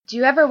Do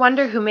you ever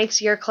wonder who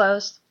makes your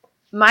clothes?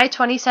 My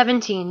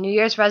 2017 New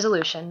Year's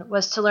resolution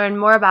was to learn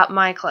more about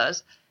my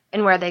clothes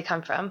and where they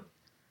come from.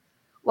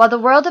 While the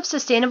world of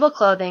sustainable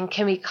clothing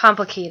can be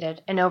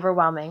complicated and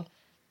overwhelming,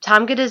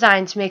 Tomga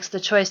Designs makes the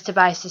choice to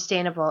buy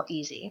sustainable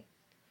easy.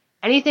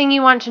 Anything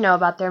you want to know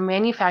about their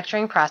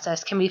manufacturing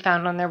process can be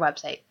found on their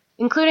website,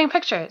 including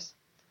pictures.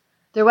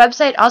 Their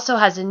website also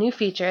has a new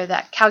feature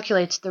that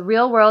calculates the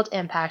real-world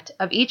impact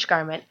of each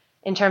garment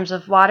in terms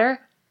of water,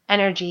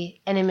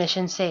 energy, and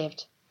emissions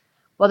saved.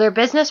 While their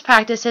business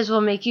practices will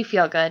make you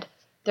feel good,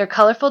 their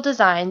colorful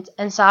designs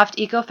and soft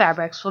eco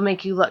fabrics will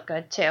make you look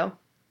good too.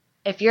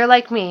 If you're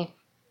like me,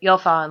 you'll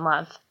fall in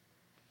love.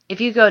 If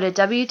you go to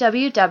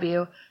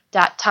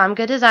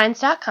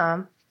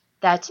www.tomgadesigns.com,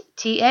 that's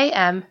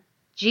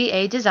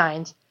TAMGA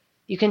Designs,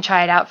 you can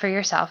try it out for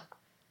yourself.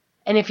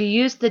 And if you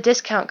use the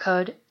discount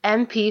code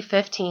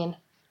MP15,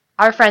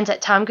 our friends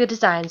at Tomga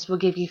Designs will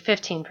give you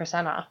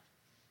 15% off.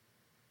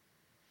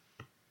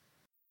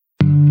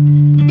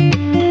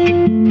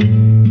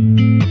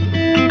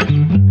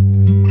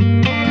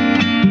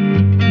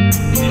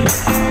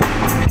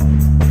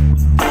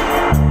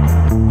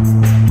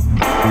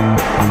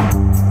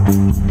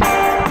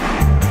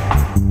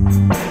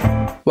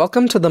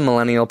 Welcome to the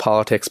Millennial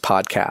Politics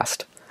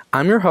Podcast.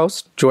 I'm your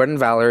host, Jordan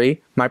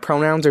Valerie. My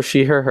pronouns are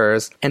she, her,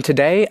 hers, and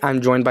today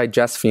I'm joined by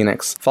Jess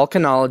Phoenix,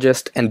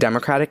 volcanologist and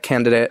Democratic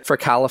candidate for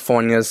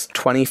California's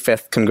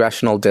 25th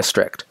Congressional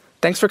District.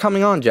 Thanks for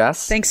coming on,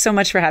 Jess. Thanks so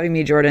much for having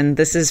me, Jordan.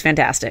 This is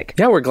fantastic.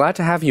 Yeah, we're glad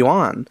to have you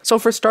on. So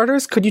for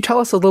starters, could you tell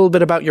us a little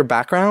bit about your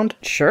background?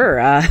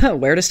 Sure.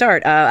 Where to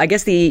start? I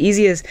guess the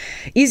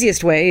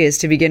easiest way is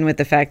to begin with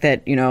the fact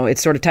that, it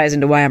sort of ties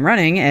into why I'm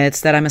running. It's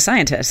that I'm a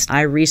scientist.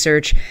 I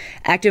research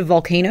active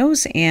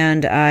volcanoes,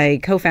 and I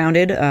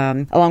co-founded,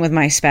 along with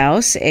my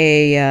spouse,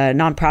 a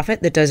nonprofit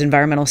that does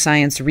environmental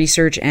science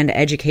research and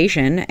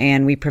education.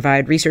 And we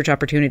provide research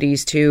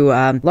opportunities to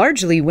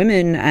largely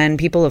women and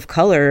people of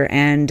color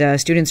and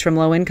students from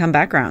low-income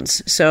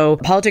backgrounds. So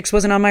politics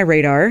wasn't on my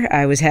radar.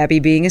 I was happy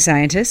being a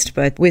scientist,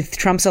 but with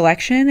Trump's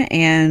election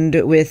and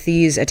with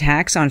these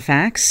attacks on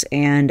facts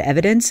and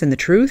evidence and the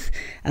truth,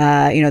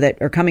 that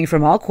are coming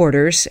from all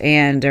quarters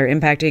and are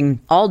impacting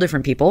all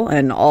different people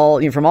and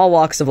all from all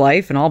walks of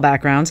life and all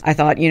backgrounds, I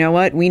thought,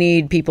 we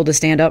need people to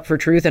stand up for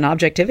truth and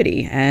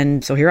objectivity.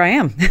 And so here I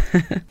am.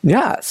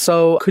 Yeah.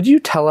 So could you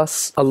tell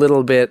us a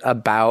little bit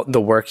about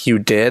the work you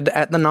did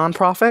at the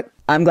nonprofit?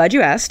 I'm glad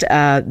you asked.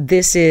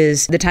 This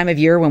is the time of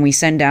year when we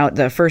send out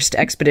the first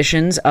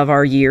expeditions of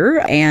our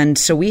year. And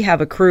so we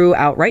have a crew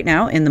out right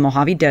now in the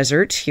Mojave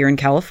Desert here in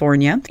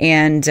California.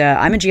 And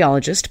I'm a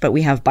geologist, but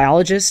we have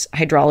biologists,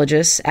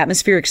 hydrologists,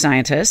 atmospheric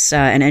scientists,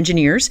 and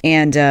engineers.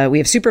 And we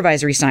have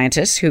supervisory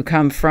scientists who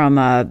come from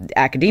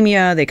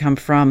academia. They come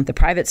from the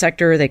private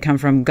sector. They come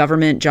from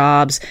government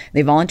jobs.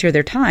 They volunteer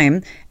their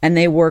time and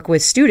they work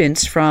with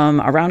students from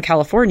around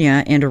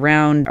California and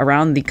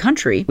around the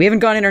country. We haven't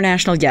gone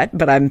international yet,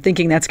 but I'm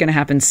thinking that's going to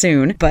happen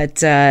soon. But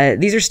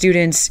these are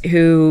students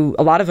who,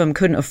 a lot of them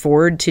couldn't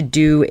afford to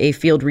do a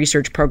field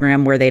research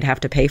program where they'd have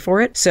to pay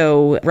for it.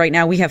 So right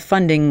now we have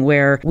funding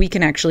where we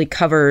can actually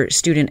cover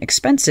student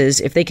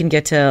expenses if they can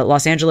get to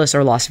Los Angeles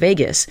or Las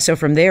Vegas. So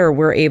from there,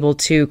 we're able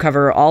to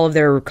cover all of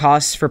their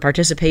costs for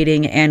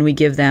participating, and we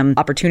give them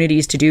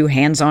opportunities to do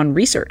hands-on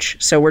research.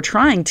 So we're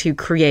trying to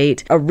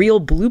create a real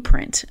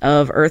blueprint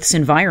of Earth's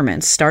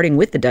environments, starting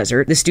with the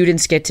desert. The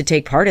students get to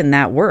take part in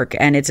that work,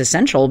 and it's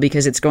essential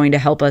because it's going to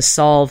help us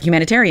solve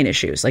humanitarian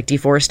issues like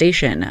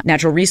deforestation,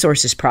 natural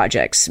resources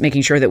projects,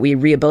 making sure that we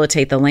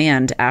rehabilitate the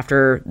land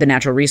after the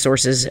natural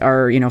resources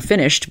are,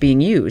 finished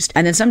being used,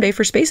 and then someday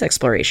for space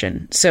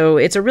exploration. So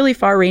it's a really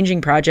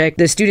far-ranging project.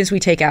 The students we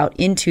take out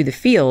into the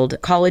field,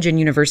 college and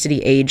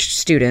university-aged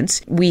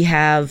students. We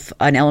have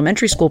an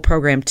elementary school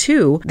program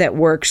too that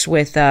works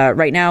with,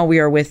 right now we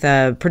are with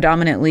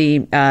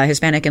predominantly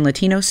Hispanic and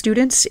Latino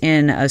students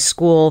in a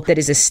school that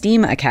is a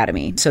STEAM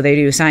academy. So they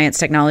do science,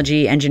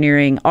 technology,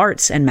 engineering,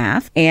 arts, and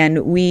math.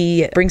 And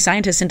we bring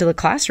scientists into the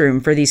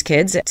classroom for these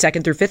kids,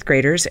 2nd through 5th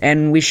graders,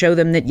 and we show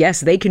them that,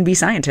 yes, they can be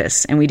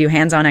scientists. And we do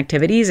hands-on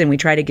activities, and we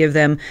try to give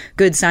them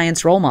good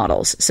science role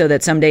models so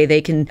that someday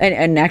they can,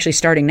 and actually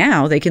starting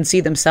now, they can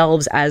see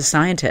themselves as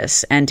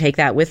scientists and take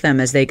that with them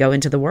as they go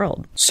into the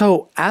world.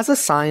 So as a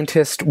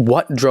scientist,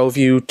 what drove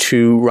you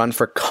to run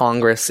for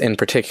Congress in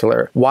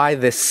particular? Why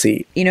this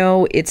seat?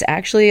 It's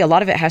actually, a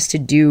lot of it has to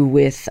do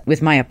with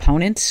my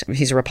opponent.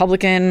 He's a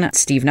Republican,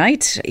 Steve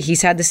Knight.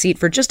 He's had the seat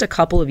for just a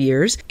couple of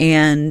years,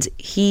 and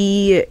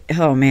he's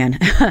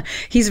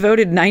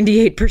voted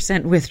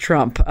 98% with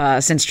Trump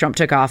since Trump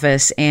took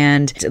office,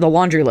 and the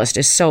laundry list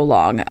is so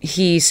long.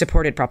 He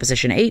supported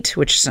Proposition 8,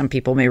 which some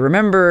people may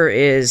remember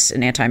is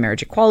an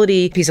anti-marriage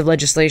equality piece of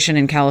legislation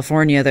in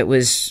California that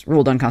was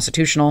ruled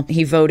unconstitutional.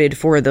 He voted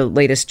for the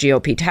latest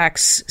GOP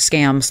tax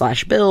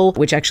scam/bill,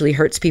 which actually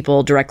hurts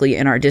people directly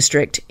in our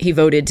district. He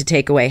voted to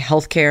take away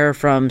health care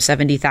from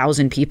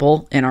 70,000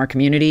 people in our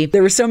community.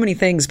 There were so many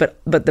things,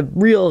 but the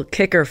real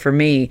kicker for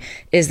me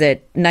is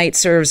that Knight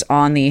serves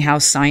on the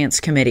House Science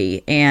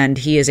Committee, and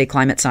he is a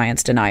climate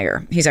science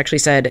denier. He's actually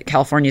said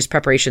California's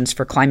preparations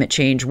for climate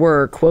change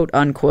were, quote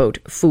unquote,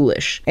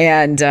 foolish.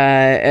 And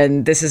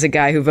this is a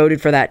guy who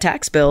voted for that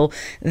tax bill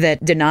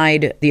that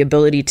denied the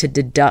ability to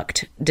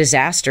deduct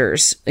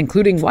disasters,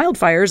 including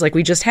wildfires like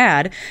we just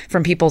had,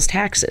 from people's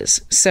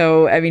taxes.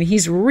 So, I mean,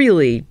 he's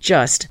really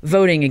just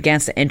voting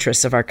against the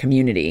interests of our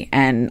community,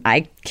 and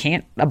I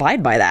can't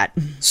abide by that.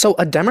 So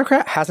a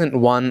Democrat hasn't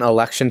won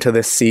election to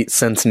this seat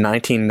since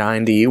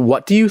 1990.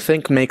 What do you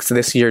think makes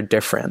this year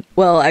different?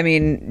 Well, I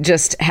mean,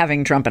 just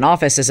having Trump in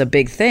office is a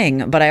big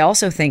thing, but I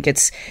also think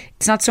it's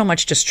not so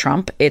much just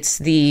Trump, it's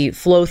the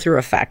flow-through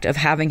effect of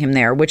having him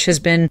there, which has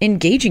been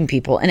engaging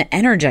people and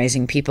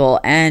energizing people,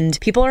 and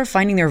people are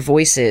finding their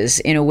voices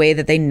in a way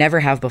that they never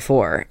have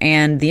before.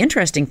 And the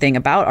interesting thing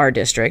about our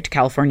district,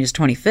 California's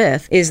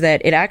 25th, is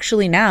that it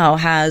actually now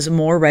has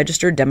more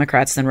registered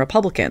Democrats than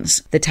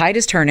Republicans. The tide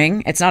is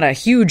turning. It's not a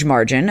huge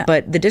margin,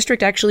 but the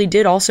district actually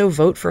did also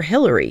vote for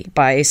Hillary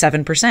by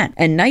 7%.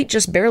 And Knight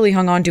just barely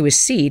hung on to his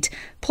seat.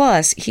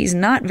 Plus, he's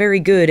not very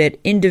good at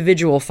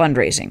individual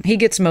fundraising. He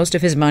gets most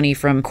of his money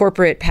from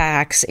corporate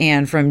PACs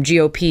and from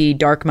GOP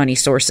dark money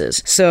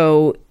sources.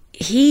 So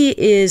he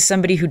is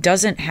somebody who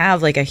doesn't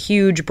have like a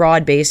huge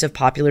broad base of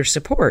popular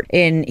support.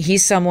 And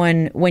he's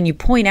someone, when you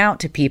point out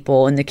to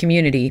people in the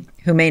community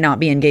who may not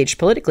be engaged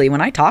politically,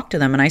 when I talk to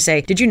them and I say,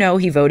 did you know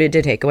he voted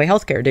to take away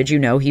healthcare? Did you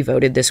know he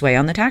voted this way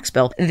on the tax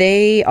bill?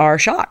 They are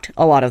shocked,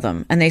 a lot of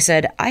them. And they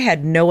said, I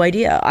had no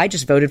idea. I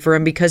just voted for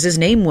him because his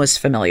name was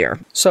familiar.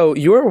 So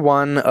you're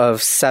one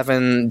of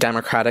 7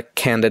 Democratic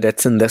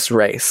candidates in this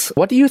race.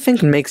 What do you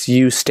think makes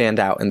you stand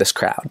out in this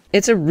crowd?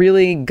 It's a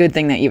really good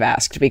thing that you've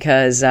asked,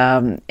 because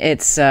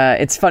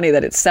it's funny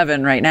that it's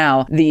 7 right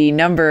now. The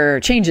number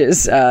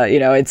changes.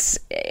 It's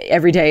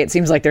every day it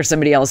seems like there's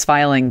somebody else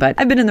filing, but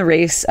I've been in the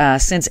race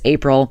since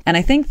April. And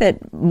I think that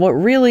what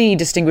really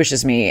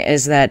distinguishes me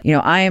is that,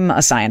 I'm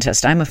a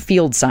scientist. I'm a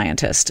field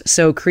scientist.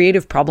 So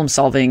creative problem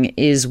solving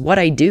is what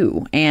I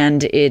do.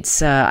 And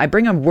it's, I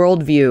bring a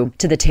worldview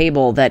to the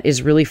table that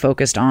is really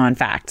focused on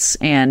facts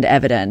and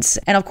evidence.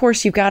 And of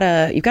course, you've got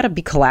to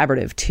be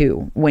collaborative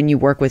too when you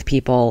work with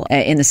people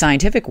in the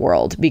scientific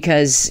world,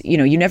 because,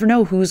 you never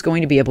know who's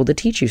going to be able to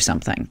teach you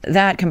something.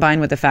 That combined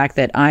with the fact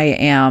that I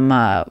am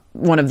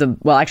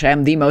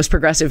I'm the most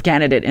progressive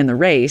candidate in the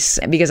race,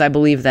 because I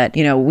believe that,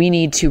 we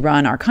need to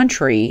run our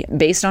country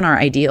based on our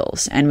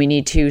ideals, and we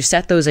need to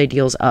set those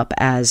ideals up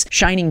as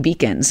shining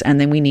beacons,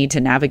 and then we need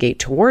to navigate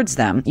towards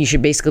them. You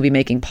should basically be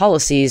making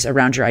policies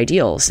around your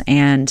ideals.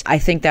 And I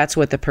think that's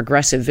what the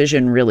progressive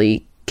vision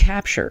really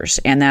captures.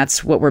 And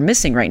that's what we're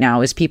missing right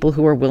now, is people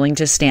who are willing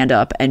to stand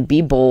up and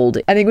be bold.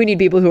 I think we need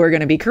people who are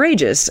going to be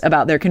courageous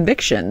about their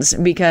convictions,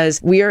 because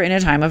we are in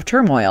a time of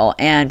turmoil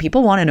and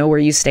people want to know where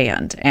you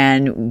stand.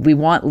 And we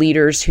want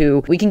leaders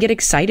who we can get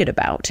excited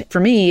about.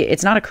 For me,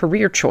 it's not a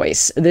career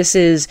choice. This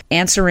is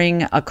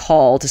answering a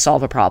call to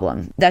solve a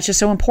problem. That's just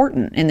so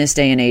important in this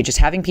day and age, is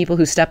having people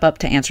who step up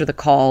to answer the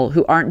call,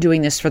 who aren't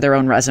doing this for their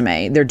own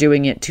resume. They're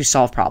doing it to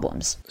solve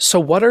problems.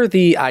 So what are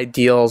the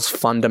ideals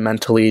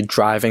fundamentally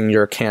driving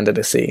your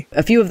candidacy?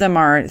 A few of them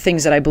are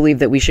things that I believe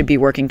that we should be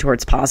working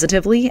towards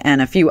positively,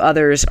 and a few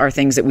others are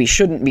things that we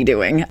shouldn't be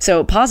doing.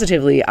 So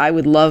positively, I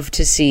would love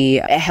to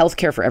see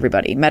healthcare for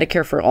everybody.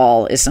 Medicare for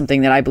all is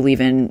something that I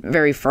believe in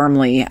very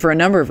firmly for a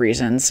number of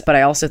reasons, but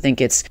I also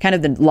think it's kind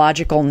of the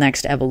logical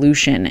next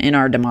evolution in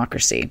our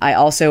democracy. I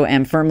also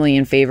am firmly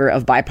in favor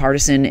of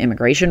bipartisan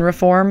immigration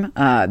reform.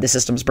 The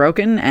system's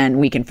broken and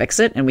we can fix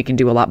it and we can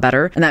do a lot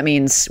better. And that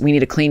means we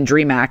need a Clean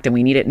Dream Act and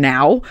we need it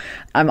now.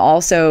 I'm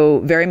also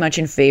very much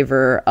in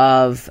favor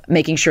of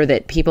making sure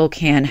that people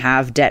can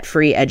have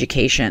debt-free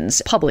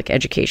educations, public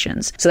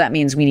educations. So that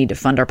means we need to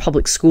fund our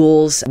public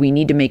schools. We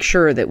need to make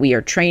sure that we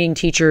are training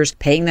teachers,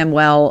 paying them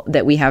well,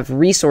 that we have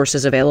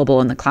resources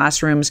available in the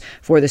classrooms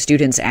for the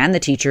students and the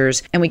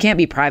teachers, and we can't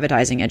be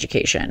privatizing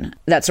education.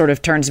 That sort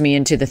of turns me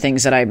into the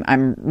things that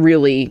I'm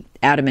really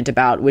adamant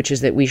about, which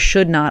is that we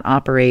should not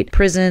operate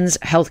prisons,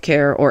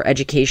 healthcare, or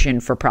education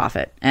for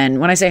profit. And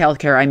when I say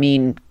healthcare, I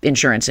mean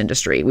insurance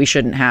industry. We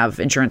shouldn't have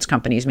insurance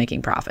companies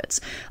making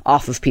profits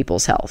off of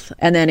people's health.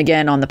 And then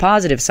again, on the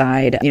positive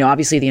side,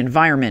 obviously the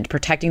environment,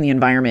 protecting the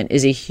environment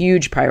is a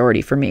huge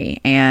priority for me.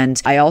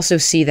 And I also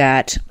see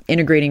that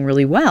integrating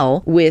really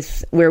well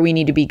with where we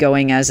need to be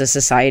going as a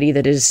society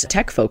that is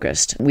tech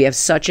focused. We have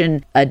such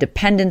a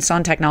dependence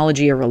on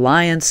technology, a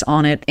reliance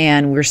on it,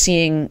 and we're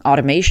seeing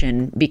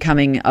automation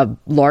becoming a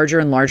larger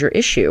and larger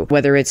issue,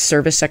 whether it's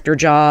service sector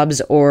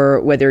jobs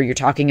or whether you're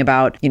talking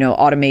about,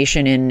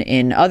 automation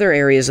in other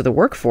areas of the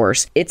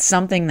workforce. It's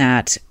something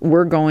that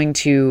we're going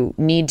to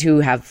need to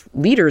have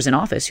leaders in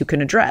office who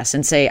can address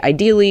and say,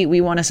 ideally,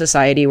 we want a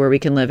society where we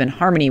can live in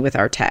harmony with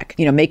our tech.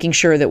 Making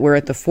sure that we're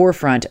at the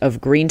forefront of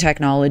green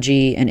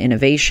technology and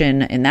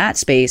innovation in that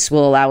space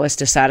will allow us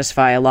to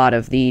satisfy a lot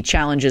of the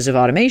challenges of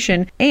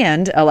automation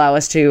and allow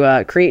us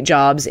to create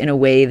jobs in a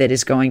way that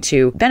is going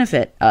to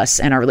benefit us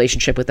and our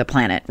relationship with the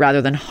planet,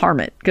 rather than harm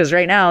it. Because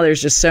right now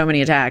there's just so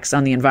many attacks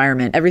on the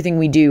environment. Everything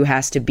we do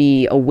has to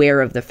be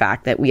aware of the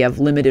fact that we have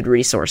limited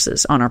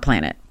resources on our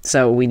planet.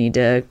 So we need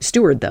to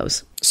steward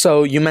those.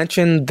 So you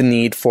mentioned the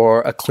need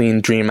for a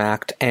Clean Dream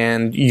Act,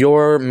 and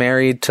you're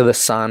married to the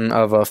son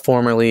of a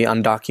formerly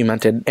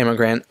undocumented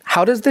immigrant.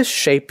 How does this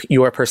shape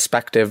your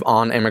perspective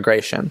on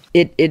immigration?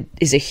 It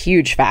is a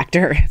huge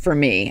factor for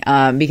me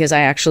because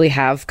I actually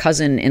have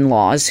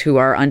cousin-in-laws who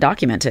are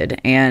undocumented,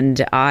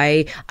 and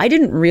I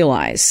didn't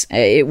realize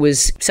it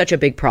was such a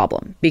big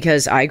problem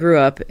because I grew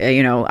up,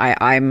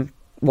 I'm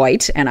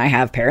white and I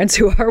have parents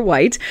who are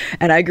white,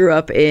 and I grew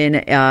up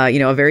in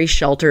a very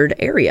sheltered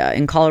area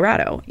in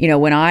Colorado.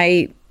 When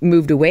I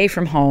moved away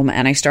from home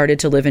and I started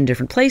to live in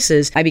different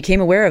places, I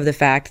became aware of the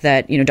fact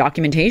that,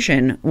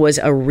 documentation was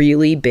a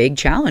really big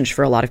challenge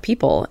for a lot of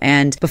people.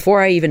 And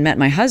before I even met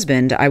my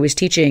husband, I was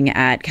teaching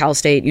at Cal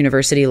State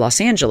University, Los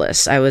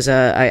Angeles.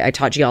 I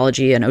taught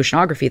geology and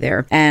oceanography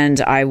there.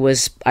 And I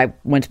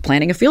went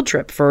planning a field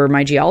trip for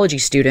my geology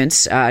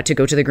students to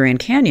go to the Grand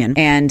Canyon.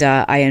 And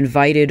I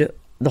invited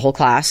the whole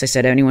class. I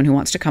said, anyone who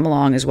wants to come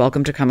along is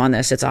welcome to come on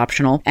this. It's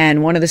optional.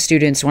 And one of the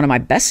students, one of my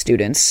best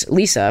students,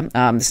 Lisa,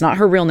 it's not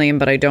her real name,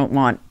 but I don't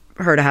want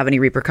her to have any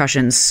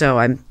repercussions, so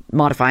I'm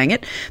modifying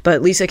it.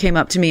 But Lisa came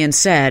up to me and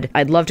said,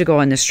 I'd love to go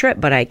on this trip,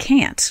 but I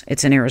can't.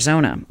 It's in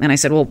Arizona. And I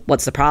said, well,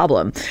 what's the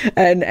problem?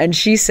 And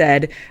she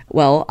said,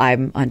 well,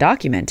 I'm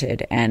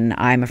undocumented and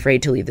I'm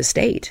afraid to leave the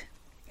state.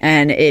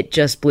 And it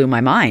just blew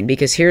my mind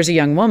because here's a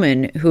young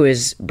woman who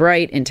is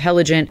bright,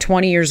 intelligent,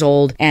 20 years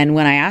old. And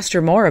when I asked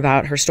her more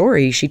about her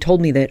story, she told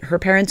me that her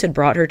parents had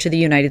brought her to the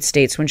United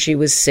States when she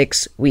was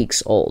 6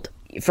 weeks old.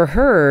 For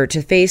her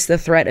to face the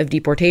threat of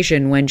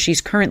deportation when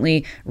she's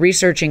currently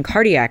researching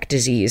cardiac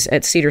disease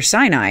at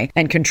Cedars-Sinai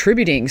and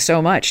contributing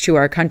so much to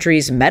our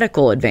country's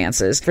medical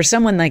advances, for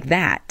someone like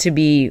that to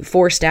be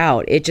forced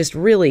out, it just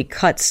really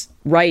cuts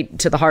right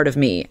to the heart of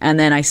me. And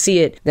then I see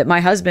it that my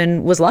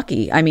husband was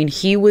lucky. I mean,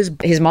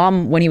 his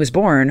mom, when he was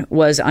born,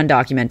 was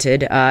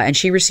undocumented, and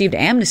she received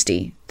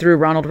amnesty through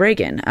Ronald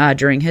Reagan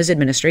during his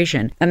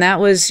administration. And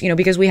that was,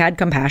 because we had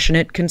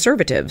compassionate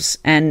conservatives,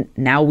 and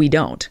now we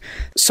don't.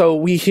 So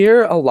we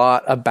hear a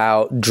lot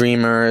about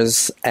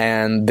dreamers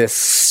and this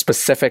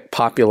specific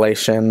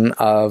population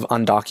of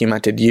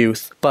undocumented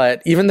youth,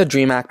 but even the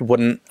DREAM Act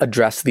wouldn't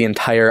address the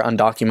entire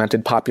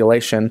undocumented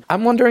population.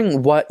 I'm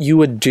wondering what you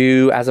would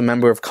do as a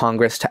member of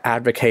Congress to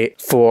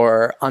advocate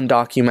for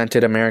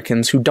undocumented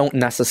Americans who don't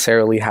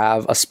necessarily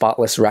have a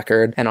spotless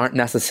record and aren't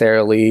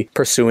necessarily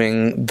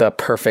pursuing the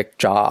perfect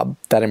job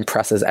that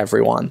impresses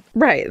everyone.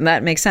 Right. And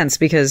that makes sense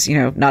because,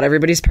 not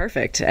everybody's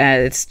perfect.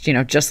 It's,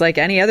 just like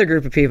any other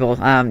group of people.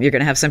 You're going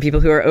to have some people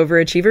who are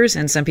overachievers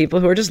and some people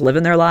who are just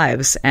living their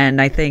lives.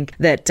 And I think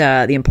that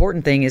the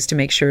important thing is to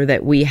make sure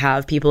that we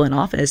have people in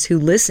office who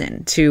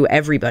listen to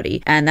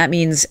everybody. And that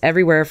means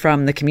everywhere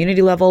from the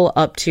community level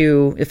up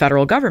to the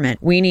federal government.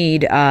 We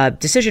need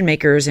decision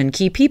makers and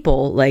key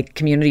people like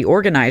community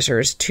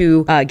organizers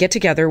to get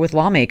together with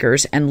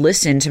lawmakers and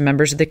listen to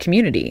members of the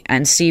community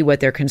and see what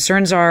their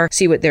concerns are,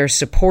 see what their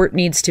support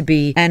needs to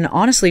be, and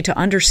honestly to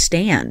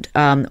understand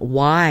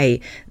why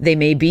they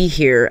may be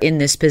here in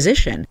this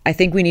position. I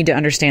think we need to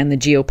understand the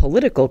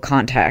geopolitical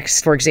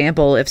context. For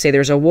example, if say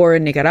there's a war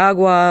in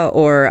Nicaragua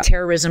or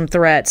terrorism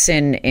threats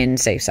in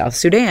say South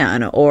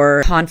Sudan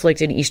or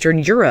conflict in Eastern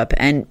Europe,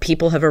 and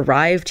people have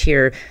arrived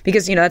here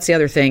because that's the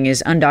other thing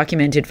is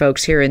undocumented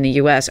folks here in the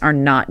U.S. are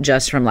not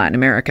just from Latin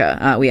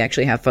America. We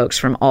actually have folks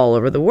from all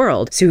over the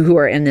world who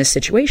are in this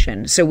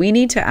situation. So we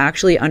need to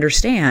actually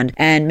understand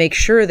and make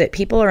sure that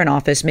people are in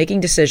office making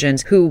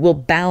decisions who will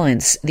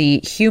balance the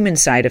human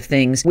side of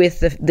things with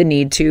the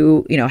need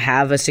to,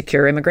 have a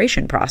secure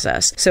immigration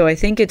process. So I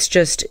think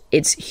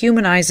it's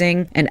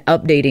humanizing and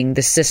updating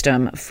the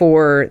system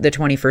for the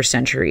 21st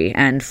century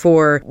and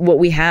for what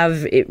we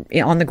have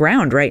on the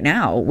ground right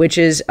now, which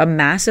is a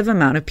massive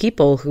amount of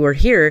people who are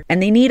here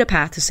and they need a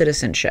path to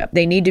citizenship.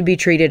 They need to be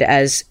treated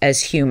as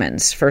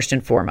humans first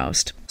and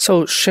foremost.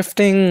 So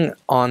shifting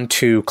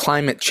onto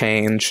climate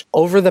change,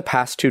 over the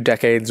past 2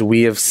 decades,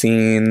 we have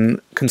seen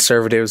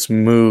conservatives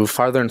move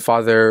farther and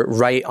farther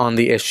right on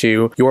the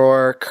issue.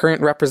 Your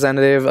current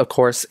representative, of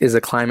course, is a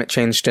climate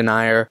change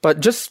denier. But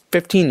just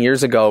 15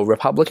 years ago,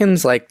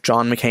 Republicans like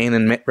John McCain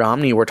and Mitt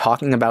Romney were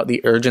talking about the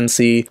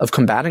urgency of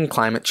combating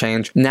climate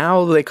change.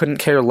 Now they couldn't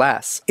care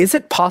less. Is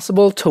it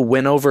possible to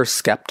win over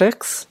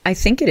skeptics? I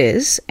think it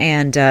is.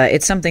 And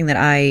it's something that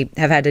I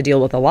have had to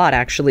deal with a lot,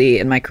 actually,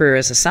 in my career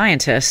as a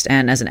scientist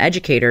and as an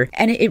educator.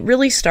 And it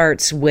really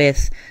starts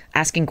with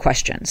asking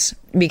questions,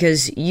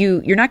 because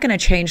you're not going to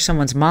change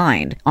someone's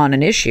mind on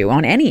an issue,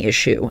 on any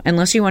issue,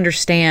 unless you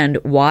understand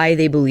why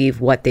they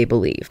believe what they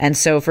believe. And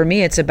so for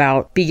me, it's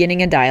about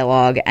beginning a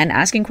dialogue and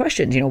asking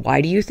questions. Why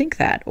do you think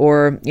that?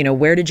 Or,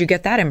 where did you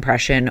get that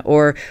impression?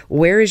 Or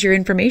where is your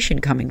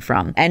information coming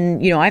from?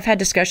 And, I've had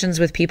discussions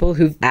with people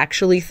who've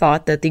actually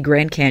thought that the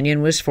Grand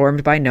Canyon was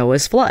formed by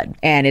Noah's flood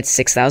and it's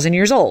 6,000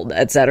 years old,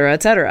 et cetera,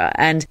 et cetera.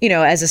 And,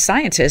 as a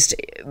scientist,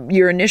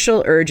 your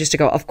initial urge is to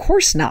go, of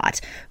course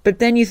not. But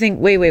then you think,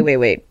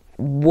 wait.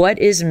 what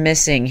is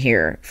missing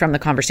here from the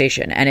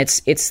conversation? And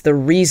it's the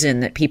reason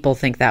that people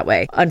think that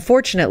way.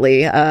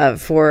 Unfortunately,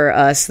 for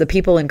us, the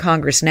people in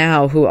Congress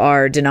now who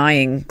are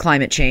denying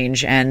climate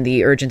change and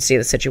the urgency of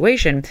the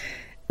situation,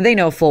 they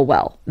know full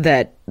well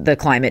that the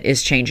climate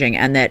is changing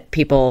and that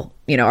people,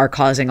 are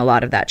causing a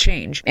lot of that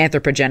change.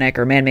 Anthropogenic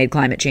or man-made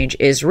climate change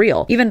is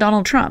real. Even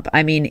Donald Trump,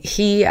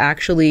 he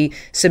actually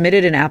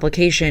submitted an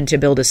application to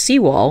build a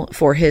seawall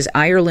for his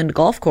Ireland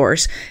golf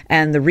course.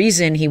 And the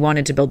reason he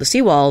wanted to build the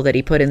seawall that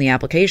he put in the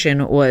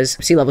application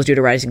was sea levels due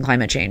to rising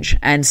climate change.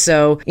 And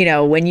so,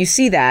 when you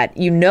see that,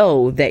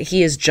 that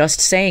he is just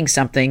saying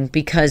something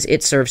because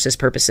it serves his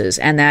purposes.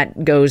 And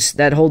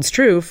that holds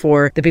true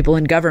for the people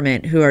in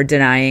government who are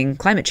denying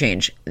climate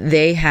change.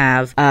 They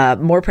have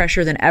more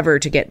pressure than ever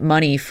to get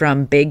money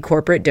from big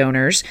corporate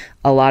donors,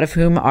 a lot of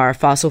whom are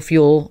fossil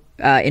fuel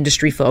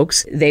industry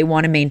folks. They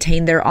want to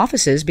maintain their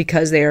offices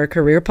because they are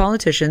career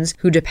politicians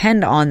who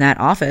depend on that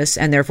office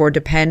and therefore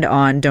depend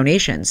on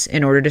donations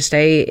in order to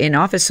stay in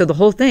office. So the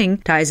whole thing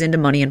ties into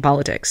money and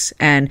politics.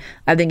 And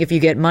I think if you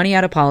get money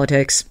out of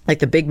politics, like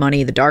the big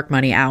money, the dark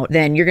money out,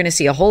 then you're going to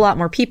see a whole lot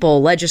more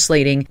people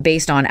legislating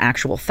based on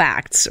actual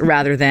facts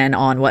rather than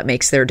on what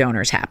makes their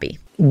donors happy.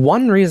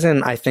 One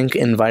reason I think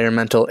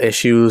environmental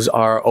issues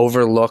are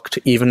overlooked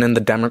even in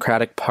the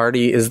Democratic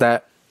Party is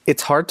that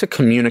it's hard to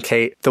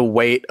communicate the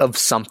weight of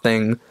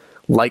something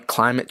like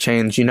climate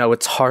change.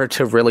 It's hard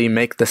to really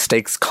make the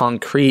stakes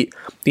concrete.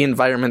 The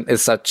environment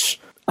is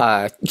such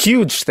a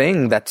huge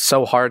thing that's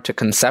so hard to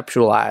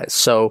conceptualize.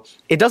 So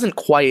it doesn't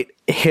quite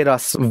hit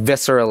us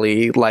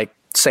viscerally like,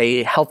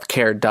 say,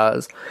 healthcare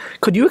does.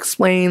 Could you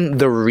explain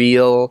the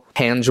real,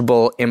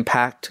 tangible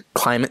impact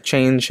climate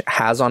change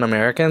has on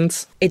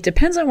Americans? It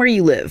depends on where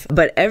you live,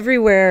 but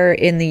everywhere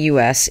in the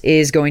U.S.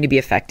 is going to be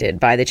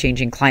affected by the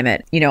changing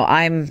climate.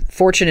 I'm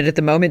fortunate at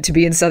the moment to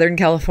be in Southern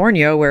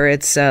California, where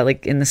it's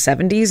like in the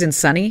 70s and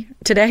sunny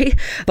today.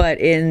 But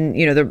in,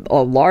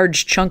 a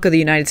large chunk of the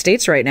United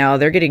States right now,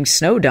 they're getting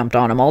snow dumped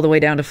on them all the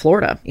way down to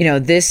Florida.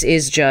 This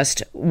is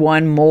just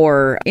one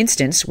more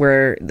instance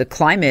where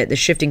the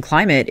shifting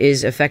climate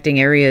is affecting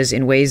areas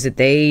in ways that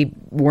they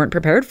weren't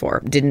prepared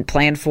for, didn't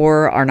plan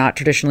for, are not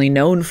traditionally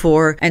known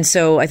for. And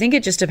so I think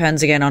it just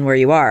depends again on where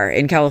you are.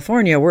 In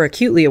California, we're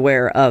acutely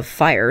aware of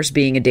fires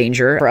being a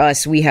danger. For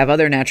us, we have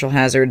other natural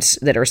hazards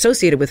that are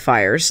associated with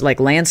fires, like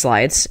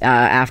landslides.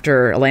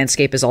 After a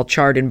landscape is all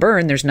charred and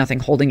burned, there's nothing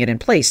holding it in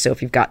place. So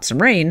if you've got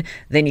some rain,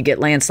 then you get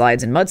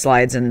landslides and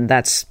mudslides, and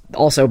that's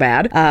also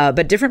bad.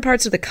 But different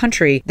parts of the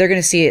country, they're going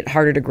to see it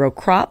harder to grow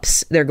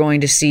crops. They're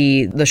going to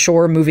see the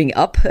shore moving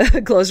up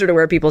closer to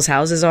where people's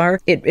houses are.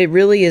 It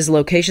really is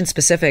location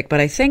specific. But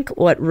I think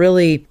what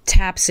really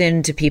taps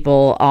into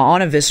people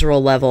on a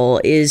visceral level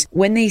is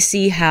when they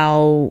see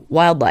how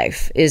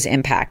wildlife is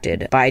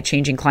impacted by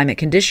changing climate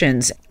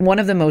conditions. One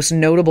of the most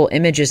notable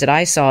images that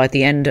I saw at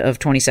the end of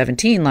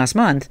 2017, last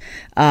month,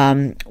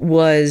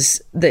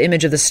 was the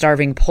image of the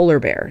starving polar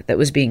bear that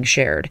was being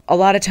shared. A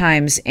lot of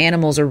times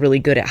animals are really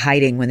good at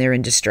hiding when they're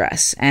in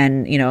distress,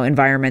 and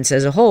environments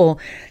as a whole,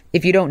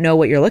 if you don't know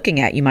what you're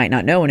looking at, you might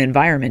not know an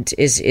environment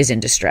is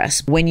in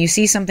distress. When you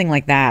see something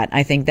like that,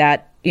 I think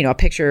that a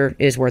picture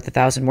is worth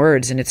 1,000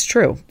 words, and it's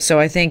true. So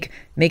I think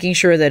making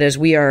sure that as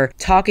we are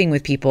talking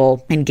with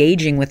people,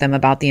 engaging with them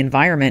about the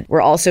environment,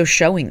 we're also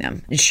showing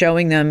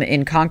them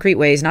in concrete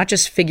ways, not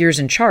just figures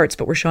and charts,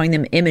 but we're showing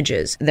them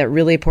images that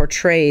really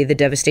portray the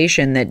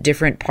devastation that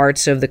different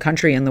parts of the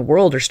country and the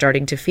world are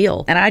starting to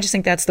feel. And I just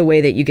think that's the way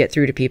that you get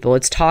through to people.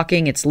 It's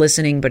talking, it's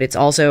listening, but it's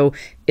also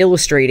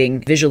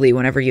illustrating visually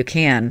whenever you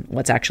can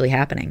what's actually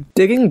happening.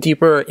 Digging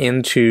deeper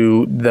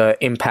into the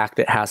impact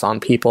it has on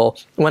people,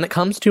 when it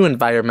comes to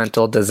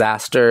environmental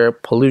disaster,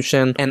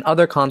 pollution, and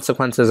other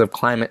consequences of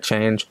climate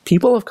change,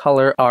 people of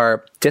color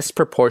are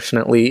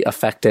disproportionately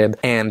affected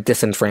and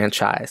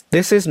disenfranchised.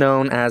 This is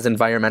known as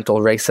environmental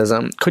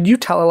racism. Could you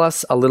tell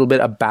us a little bit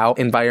about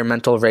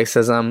environmental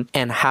racism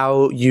and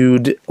how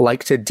you'd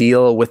like to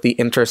deal with the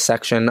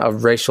intersection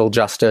of racial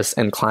justice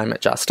and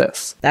climate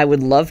justice? I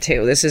would love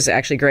to. This is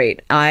actually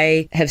great.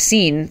 I have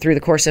seen through the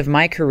course of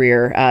my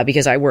career,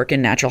 because I work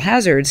in natural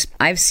hazards,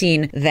 I've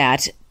seen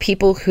that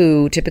people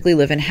who typically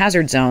live in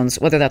hazard zones,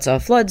 whether that's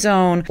a flood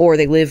zone or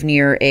they live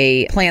near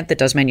a plant that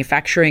does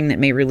manufacturing that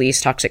may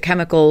release toxic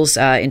chemicals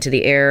into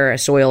the air,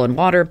 soil, and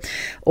water,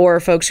 or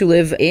folks who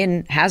live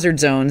in hazard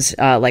zones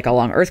like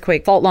along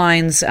earthquake fault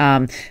lines,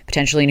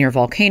 potentially near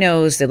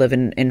volcanoes, they live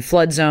in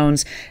flood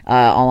zones,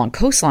 along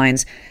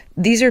coastlines.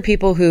 These are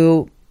people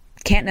who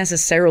can't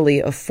necessarily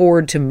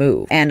afford to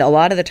move. And a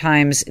lot of the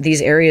times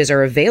these areas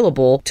are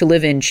available to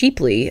live in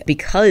cheaply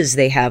because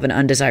they have an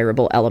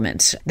undesirable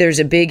element. There's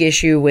a big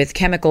issue with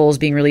chemicals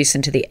being released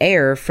into the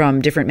air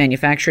from different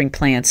manufacturing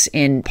plants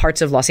in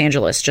parts of Los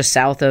Angeles, just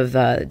south of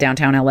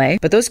downtown LA.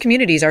 But those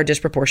communities are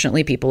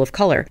disproportionately people of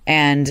color.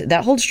 And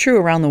that holds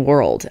true around the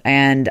world.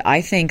 And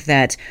I think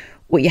that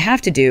what you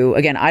have to do,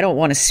 again, I don't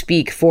want to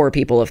speak for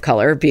people of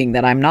color, being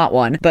that I'm not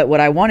one, but what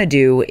I want to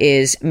do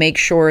is make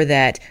sure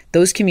that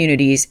those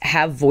communities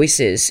have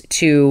voices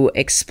to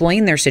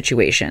explain their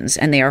situations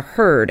and they are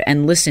heard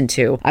and listened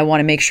to. I want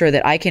to make sure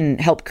that I can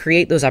help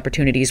create those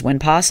opportunities when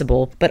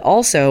possible, but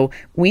also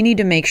we need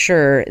to make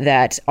sure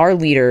that our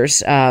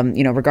leaders,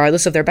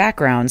 regardless of their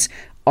backgrounds,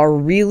 are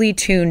really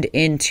tuned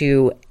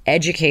into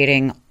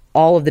educating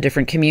all of the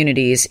different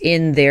communities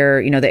in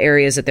their, the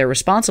areas that they're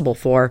responsible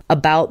for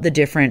about the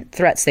different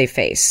threats they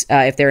face,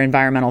 if they're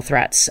environmental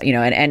threats,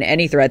 and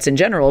any threats in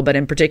general, but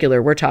in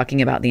particular, we're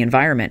talking about the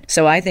environment.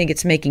 So I think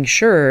it's making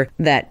sure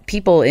that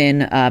people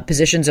in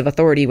positions of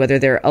authority, whether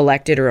they're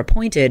elected or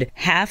appointed,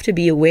 have to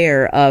be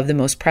aware of the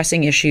most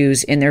pressing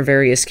issues in their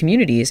various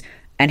communities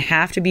and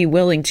have to be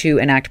willing to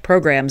enact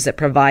programs that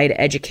provide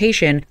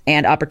education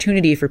and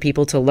opportunity for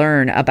people to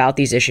learn about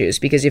these issues.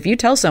 Because if you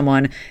tell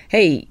someone,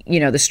 hey,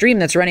 the stream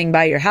that's running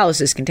by your house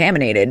is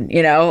contaminated,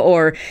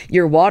 or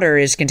your water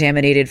is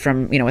contaminated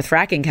from, with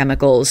fracking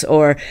chemicals,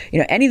 or,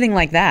 anything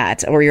like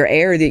that, or your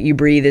air that you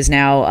breathe is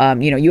now,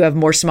 you have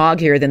more smog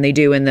here than they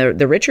do in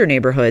the richer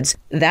neighborhoods,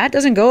 that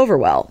doesn't go over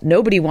well.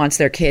 Nobody wants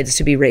their kids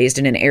to be raised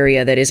in an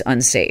area that is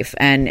unsafe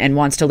and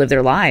wants to live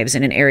their lives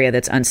in an area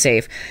that's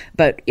unsafe.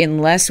 But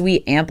unless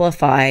we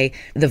amplify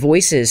the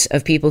voices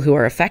of people who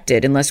are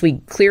affected, unless we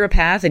clear a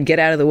path and get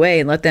out of the way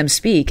and let them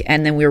speak,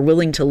 and then we're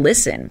willing to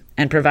listen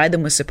and provide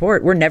them with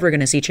support, we're never going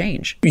to see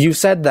change. You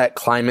said that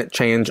climate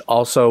change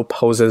also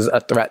poses a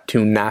threat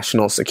to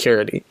national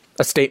security,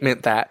 a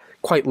statement that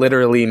quite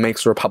literally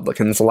makes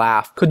Republicans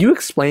laugh. Could you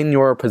explain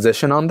your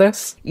position on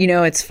this?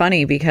 It's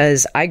funny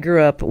because I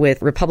grew up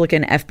with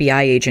Republican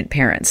FBI agent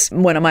parents.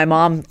 When my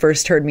mom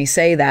first heard me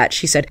say that,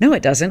 she said, no,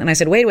 it doesn't. And I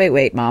said,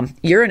 wait, Mom,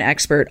 you're an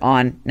expert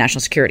on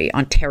national security,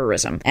 on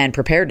terrorism and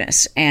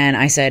preparedness. And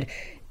I said,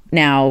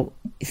 now,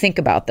 think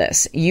about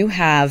this. You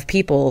have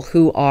people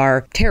who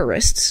are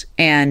terrorists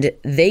and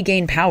they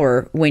gain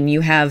power when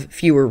you have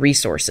fewer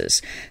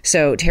resources.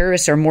 So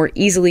terrorists are more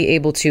easily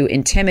able to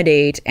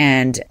intimidate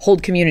and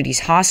hold communities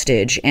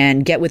hostage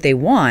and get what they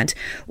want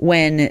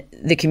when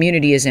the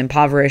community is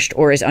impoverished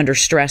or is under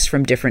stress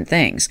from different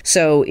things.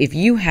 So if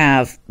you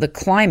have the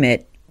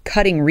climate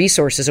cutting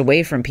resources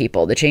away from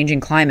people, the changing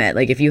climate,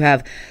 like if you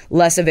have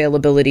less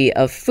availability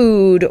of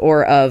food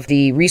or of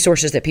the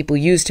resources that people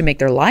use to make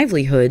their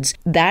livelihoods,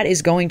 that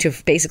is going to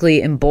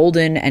basically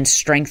embolden and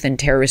strengthen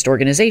terrorist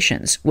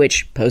organizations,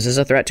 which poses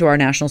a threat to our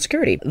national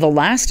security. The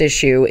last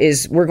issue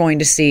is we're going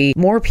to see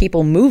more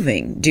people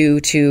moving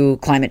due to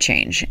climate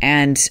change.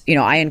 And,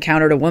 I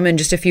encountered a woman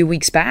just a few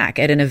weeks back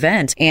at an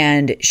event,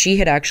 and she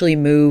had actually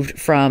moved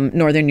from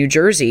northern New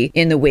Jersey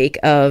in the wake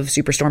of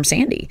Superstorm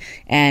Sandy.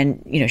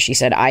 And, she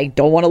said, I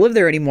don't want to live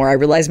there anymore. I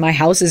realize my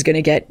house is going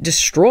to get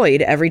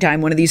destroyed every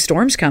time one of these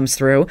storms comes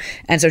through.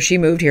 And so she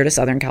moved here to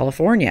Southern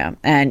California.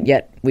 And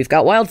yet we've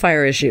got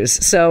wildfire issues.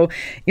 So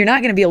you're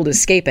not going to be able to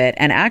escape it.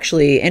 And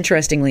actually,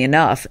 interestingly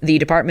enough, the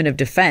Department of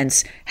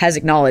Defense has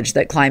acknowledged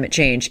that climate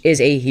change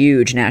is a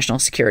huge national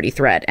security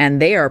threat,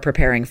 and they are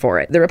preparing for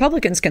it. The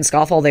Republicans can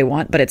scoff all they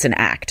want, but it's an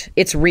act.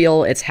 It's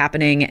real. It's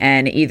happening.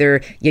 And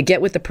either you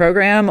get with the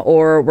program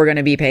or we're going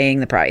to be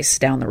paying the price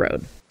down the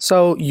road.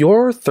 So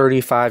you're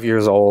 35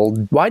 years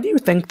old. Why do you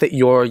think that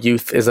your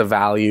youth is of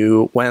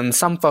value when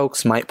some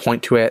folks might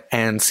point to it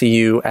and see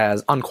you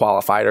as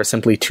unqualified or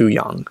simply too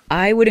young?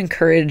 I would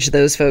encourage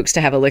those folks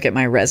to have a look at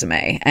my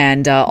resume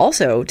and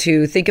also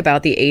to think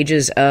about the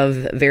ages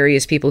of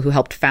various people who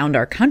helped found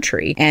our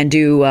country and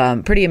do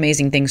pretty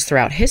amazing things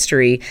throughout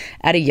history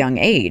at a young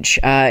age.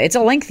 It's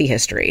a lengthy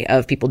history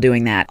of people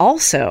doing that.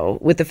 Also,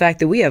 with the fact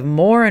that we have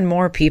more and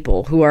more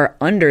people who are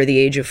under the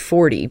age of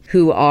 40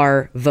 who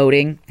are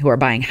voting, who are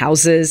buying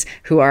houses,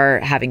 who are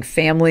having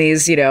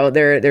families,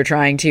 they're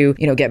trying to,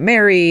 get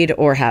married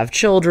or have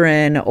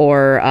children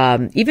or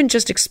even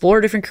just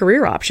explore different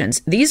career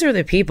options. These are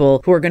the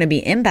people who are going to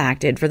be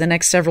impacted for the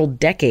next several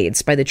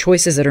decades by the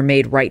choices that are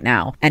made right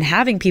now. And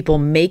having people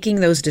making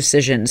those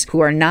decisions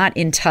who are not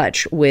in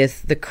touch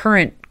with the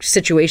current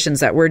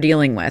situations that we're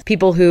dealing with,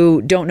 people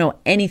who don't know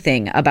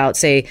anything about,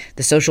 say,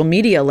 the social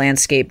media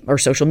landscape or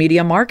social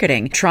media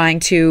marketing, trying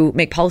to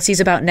make policies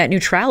about net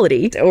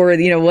neutrality or,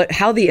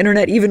 how the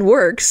internet even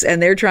works.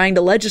 And they're trying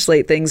to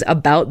legislate things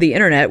about the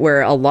internet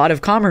where a lot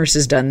of commerce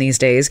is done these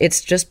days. It's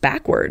just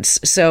backwards.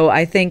 So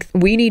I think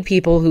we need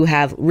people who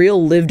have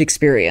real lived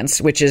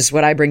experience, which is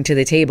what I bring to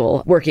the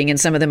table, working in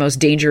some of the most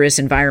dangerous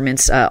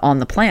environments on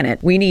the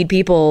planet. We need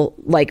people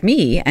like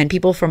me and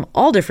people from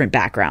all different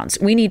backgrounds.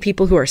 We need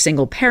people who are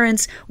single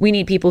parents. We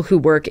need people who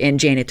work in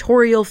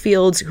janitorial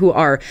fields, who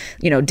are,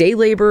 day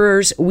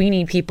laborers. We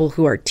need people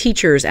who are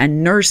teachers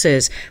and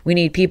nurses. We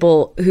need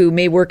people who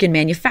may work in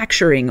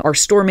manufacturing or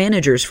store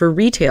managers for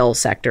retail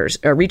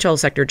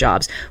sector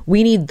jobs.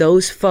 We need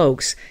those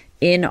folks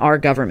in our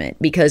government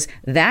because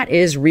that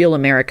is real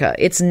America.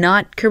 It's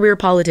not career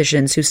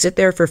politicians who sit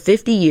there for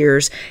 50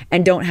 years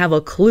and don't have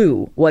a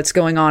clue what's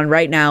going on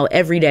right now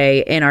every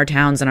day in our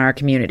towns and our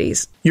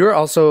communities. You're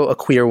also a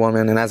queer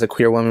woman, and as a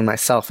queer woman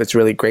myself, it's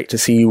really great to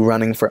see you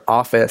running for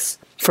office.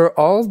 For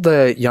all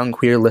the young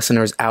queer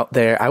listeners out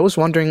there, I was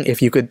wondering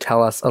if you could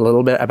tell us a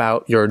little bit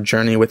about your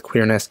journey with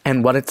queerness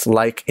and what it's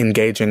like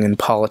engaging in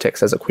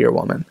politics as a queer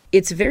woman.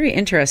 It's very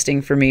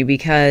interesting for me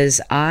because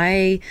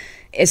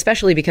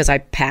especially because I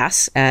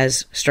pass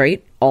as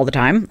straight all the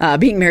time,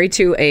 being married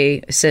to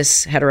a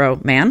cis hetero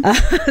man.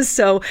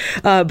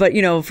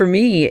 But for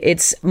me,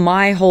 it's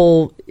my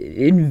whole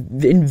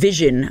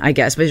vision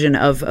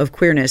of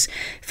queerness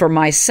for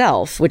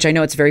myself, which I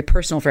know it's very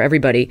personal for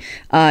everybody,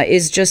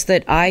 is just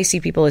that I see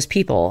people as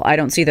people. I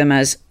don't see them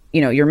as,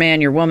 you're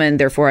man, you're woman,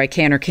 therefore I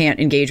can or can't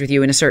engage with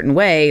you in a certain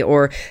way,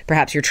 or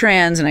perhaps you're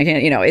trans and I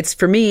can't, it's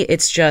for me,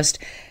 it's just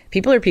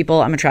people are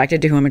people. I'm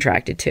attracted to who I'm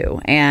attracted to.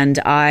 And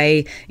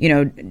I,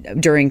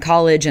 during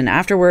college and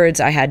afterwards,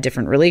 I had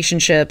different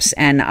relationships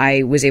and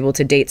I was able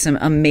to date some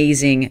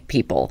amazing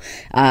people.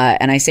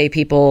 And I say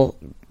people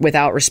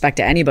without respect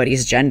to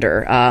anybody's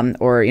gender,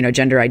 or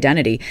gender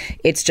identity.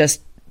 It's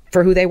just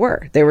for who they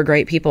were. They were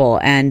great people,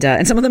 and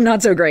some of them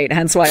not so great,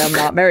 hence why I'm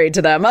not married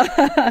to them.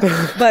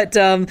 But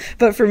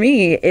for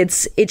me,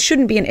 it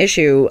shouldn't be an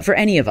issue for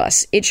any of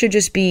us. It should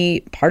just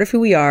be part of who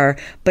we are,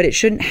 but it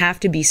shouldn't have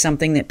to be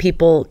something that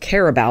people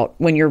care about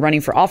when you're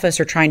running for office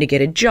or trying to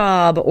get a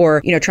job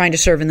or, trying to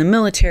serve in the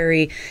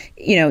military.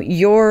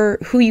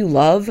 Who you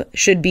love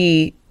should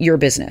be your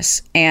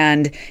business.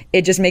 And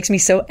it just makes me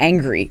so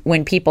angry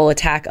when people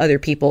attack other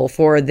people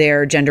for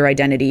their gender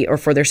identity or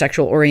for their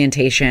sexual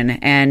orientation.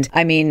 And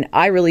I mean,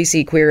 I really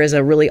see queer as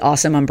a really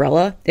awesome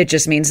umbrella. It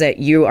just means that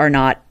you are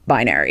not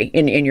binary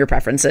in your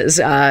preferences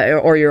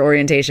or your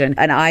orientation.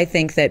 And I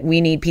think that we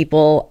need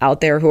people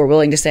out there who are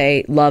willing to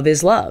say love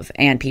is love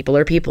and people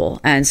are people.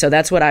 And so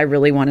that's what I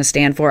really want to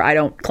stand for. I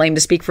don't claim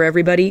to speak for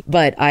everybody,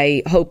 but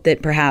I hope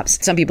that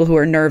perhaps some people who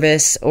are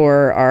nervous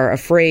or are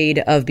afraid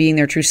of being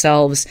their true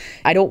selves,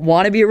 I don't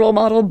want to be a role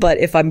model, but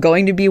if I'm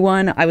going to be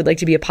one, I would like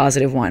to be a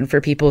positive one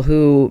for people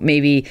who may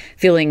be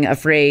feeling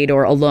afraid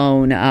or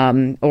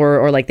alone,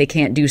 or like they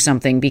can't do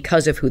something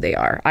because of who they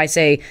are. I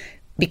say,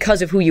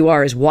 because of who you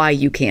are is why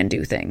you can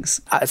do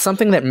things.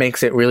 Something that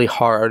makes it really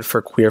hard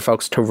for queer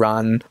folks to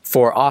run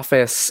for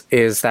office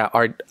is that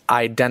our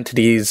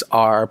identities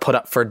are put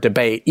up for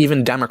debate.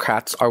 Even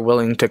Democrats are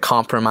willing to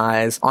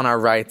compromise on our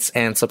rights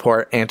and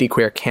support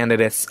anti-queer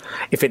candidates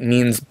if it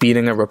means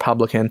beating a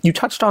Republican. You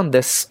touched on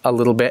this a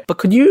little bit, but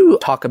could you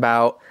talk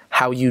about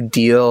how you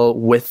deal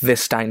with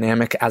this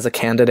dynamic as a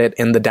candidate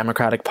in the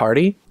Democratic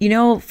Party?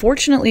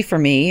 Fortunately for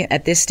me,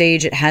 at this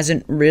stage, it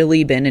hasn't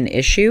really been an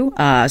issue.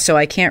 So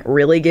I can't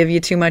really give you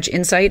too much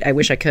insight. I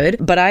wish I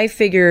could. But I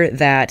figure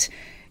that,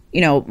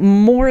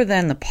 more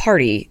than the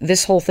party,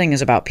 this whole thing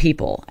is about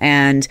people.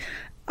 And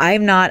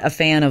I'm not a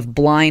fan of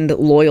blind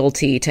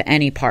loyalty to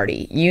any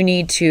party. You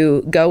need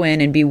to go in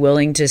and be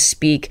willing to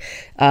speak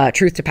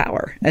truth to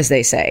power, as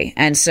they say.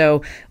 And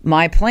so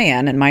my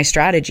plan and my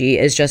strategy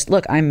is just,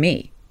 look, I'm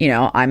me.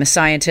 I'm a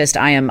scientist.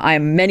 I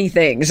am many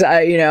things,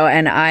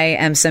 and I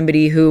am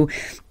somebody who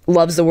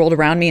loves the world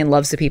around me and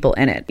loves the people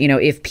in it.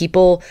 If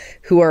people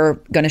who are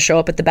going to show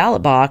up at the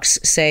ballot box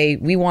say,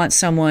 we want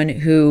someone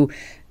who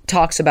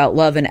talks about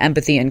love and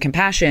empathy and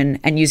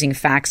compassion and using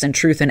facts and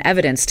truth and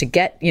evidence to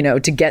get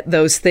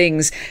those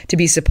things to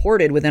be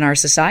supported within our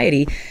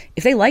society,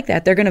 if they like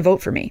that, they're going to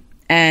vote for me.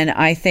 And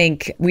I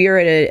think we are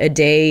at a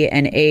day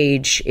and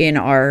age in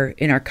our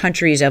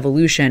country's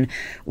evolution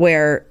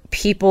where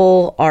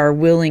people are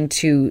willing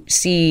to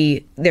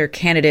see their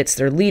candidates,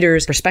 their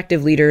leaders,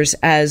 prospective leaders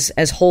as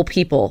whole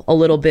people a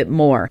little bit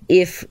more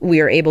if we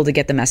are able to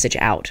get the message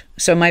out.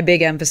 So my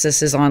big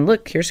emphasis is on,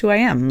 look, here's who I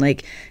am.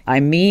 Like,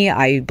 I'm me.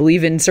 I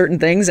believe in certain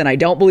things and I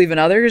don't believe in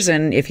others.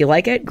 And if you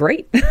like it,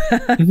 great.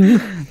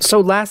 Mm-hmm. So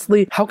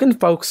lastly, how can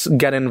folks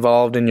get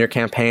involved in your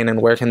campaign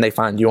and where can they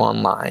find you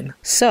online?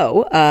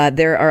 So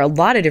there are a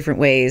lot of different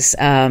ways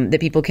that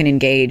people can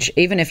engage.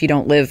 Even if you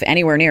don't live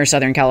anywhere near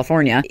Southern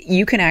California,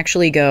 you can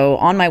actually go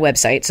on my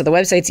website. So the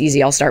website's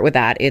easy. I'll start with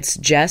that. It's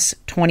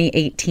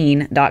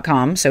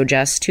jess2018.com. So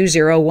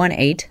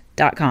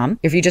jess2018.com.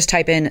 If you just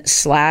type in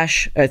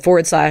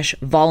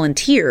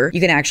 /volunteer, you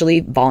can actually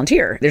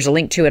volunteer. There's a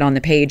link to it on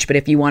the page, but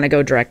if you want to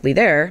go directly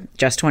there,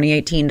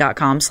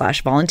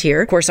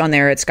 jess2018.com/volunteer. Of course, on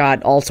there, it's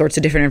got all sorts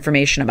of different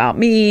information about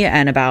me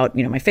and about,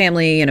 my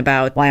family and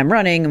about why I'm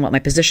running and what my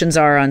positions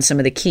are on some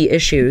of the key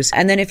issues.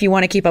 And then if you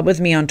want to keep up with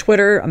me on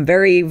Twitter, I'm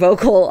very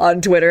vocal on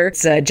Twitter.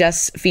 It's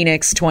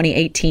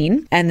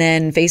JessPhoenix2018. And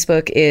then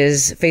Facebook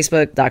is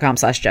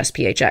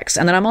facebook.com/JessPHX.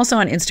 And then I'm also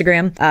on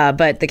Instagram,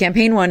 but the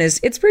campaign one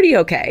it's pretty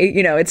okay.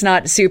 It's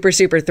not super,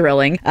 super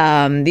thrilling.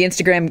 The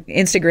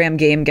Instagram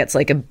game gets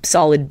like a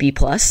solid B+,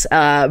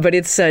 but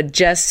it's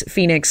Jess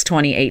Phoenix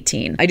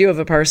 2018. I do have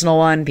a personal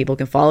one. People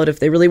can follow it if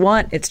they really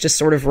want. It's just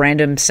sort of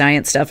random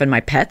science stuff and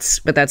my pets,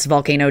 but that's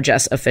Volcano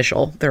Jess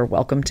Official. They're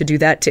welcome to do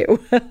that too.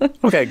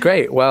 Okay,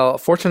 great. Well,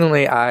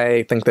 fortunately,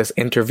 I think this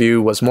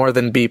interview was more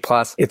than B+.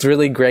 It's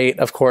really great,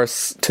 of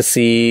course, to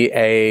see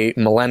a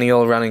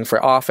millennial running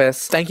for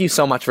office. Thank you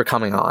so much for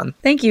coming on.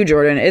 Thank you,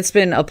 Jordan. It's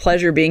been a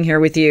pleasure being here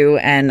with you,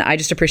 and I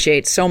just appreciate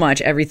appreciate so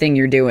much everything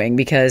you're doing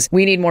because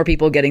we need more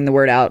people getting the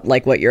word out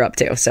like what you're up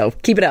to. So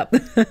keep it up.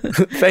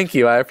 Thank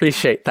you. I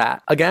appreciate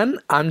that. Again,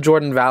 I'm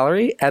Jordan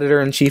Valerie,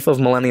 editor-in-chief of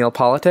Millennial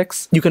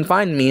Politics. You can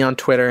find me on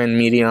Twitter and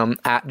Medium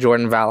at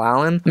Jordan Val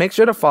Allen. Make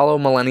sure to follow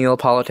Millennial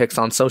Politics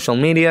on social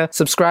media,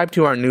 subscribe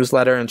to our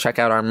newsletter, and check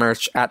out our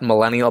merch at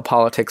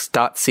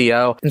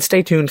millennialpolitics.co, and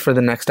stay tuned for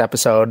the next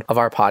episode of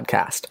our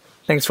podcast.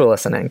 Thanks for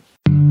listening.